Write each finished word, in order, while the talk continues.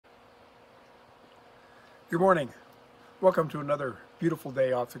Good morning. Welcome to another beautiful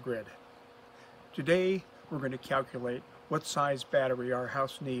day off the grid. Today we're going to calculate what size battery our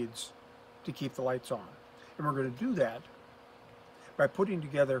house needs to keep the lights on. And we're going to do that by putting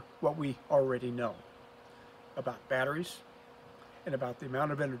together what we already know about batteries and about the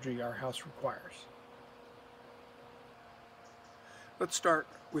amount of energy our house requires. Let's start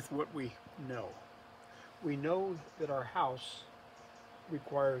with what we know. We know that our house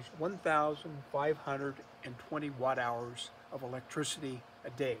requires 1,520 watt hours of electricity a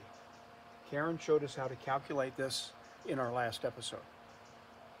day. Karen showed us how to calculate this in our last episode.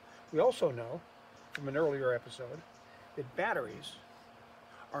 We also know from an earlier episode that batteries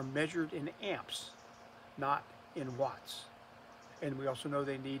are measured in amps, not in watts. And we also know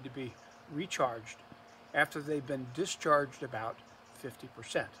they need to be recharged after they've been discharged about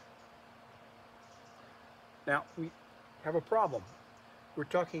 50%. Now we have a problem. We're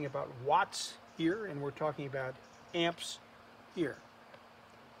talking about watts here and we're talking about amps here.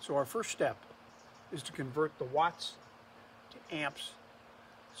 So our first step is to convert the watts to amps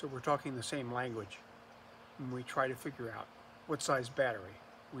so we're talking the same language when we try to figure out what size battery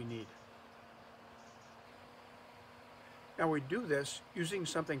we need. Now we do this using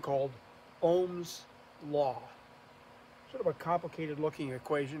something called Ohm's law. Sort of a complicated looking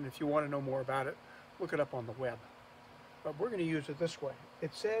equation. If you want to know more about it, look it up on the web. But we're going to use it this way.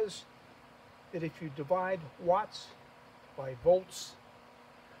 It says that if you divide watts by volts,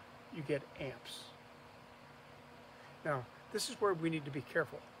 you get amps. Now, this is where we need to be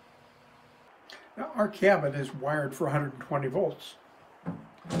careful. Now, our cabin is wired for 120 volts.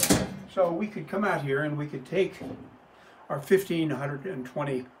 So we could come out here and we could take our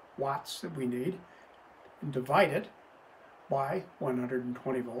 1,520 watts that we need and divide it by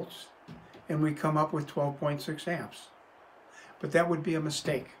 120 volts, and we come up with 12.6 amps. But that would be a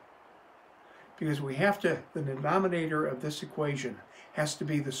mistake, because the denominator of this equation has to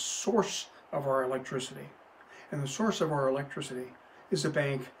be the source of our electricity. And the source of our electricity is a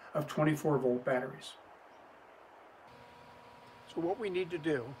bank of 24-volt batteries. So what we need to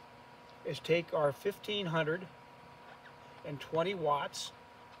do is take our 1,520 watts,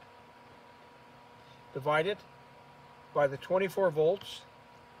 divide it by the 24 volts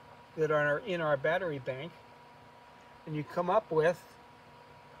that are in our battery bank, and you come up with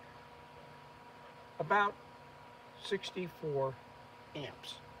about 64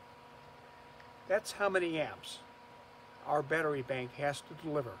 amps. That's how many amps our battery bank has to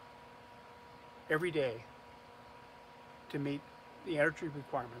deliver every day to meet the energy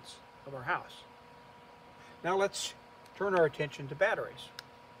requirements of our house. Now let's turn our attention to batteries.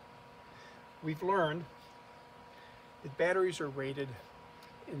 We've learned that batteries are rated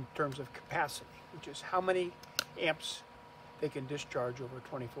in terms of capacity, which is how many amps they can discharge over a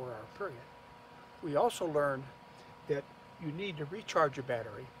 24-hour period. We also learned that you need to recharge a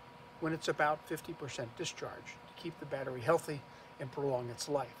battery when it's about 50% discharge to keep the battery healthy and prolong its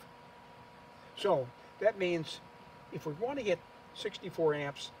life. So that means if we want to get 64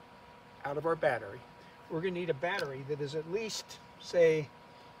 amps out of our battery, we're going to need a battery that is at least, say,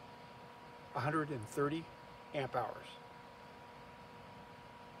 130 amp hours.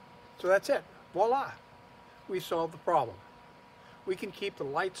 So that's it. Voila! We solved the problem. We can keep the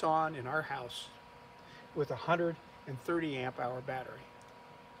lights on in our house with a 130 amp hour battery.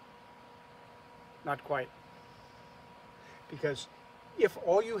 Not quite. Because if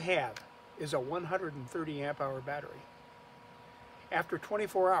all you have is a 130 amp hour battery, after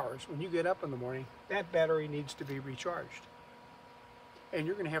 24 hours, when you get up in the morning, that battery needs to be recharged. And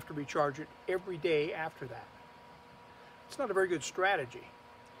you're going to have to recharge it every day after that. It's not a very good strategy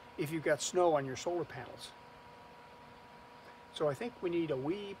if you've got snow on your solar panels. So I think we need a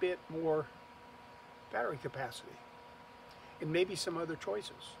wee bit more battery capacity and maybe some other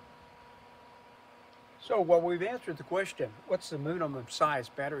choices. So while we've answered the question, what's the minimum size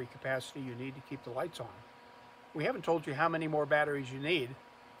battery capacity you need to keep the lights on, we haven't told you how many more batteries you need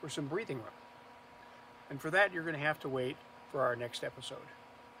for some breathing room. And for that, you're going to have to wait for our next episode,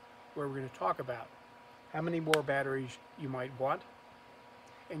 where we're going to talk about how many more batteries you might want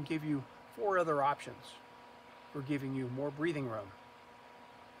and give you 4 other options for giving you more breathing room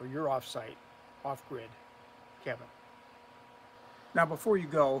for your off-site, off-grid cabin. Now before you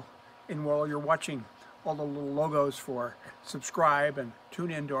go, and while you're watching all the little logos for subscribe and tune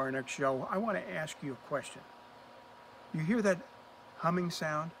in to our next show, I want to ask you a question. You hear that humming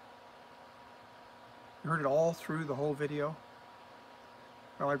sound? You heard it all through the whole video?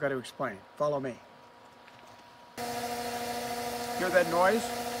 Well, I've got to explain. Follow me. Hear that noise?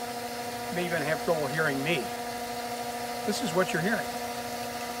 You may even have trouble hearing me. This is what you're hearing.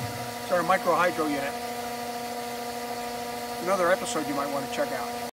 It's our micro hydro unit. another episode you might want to check out.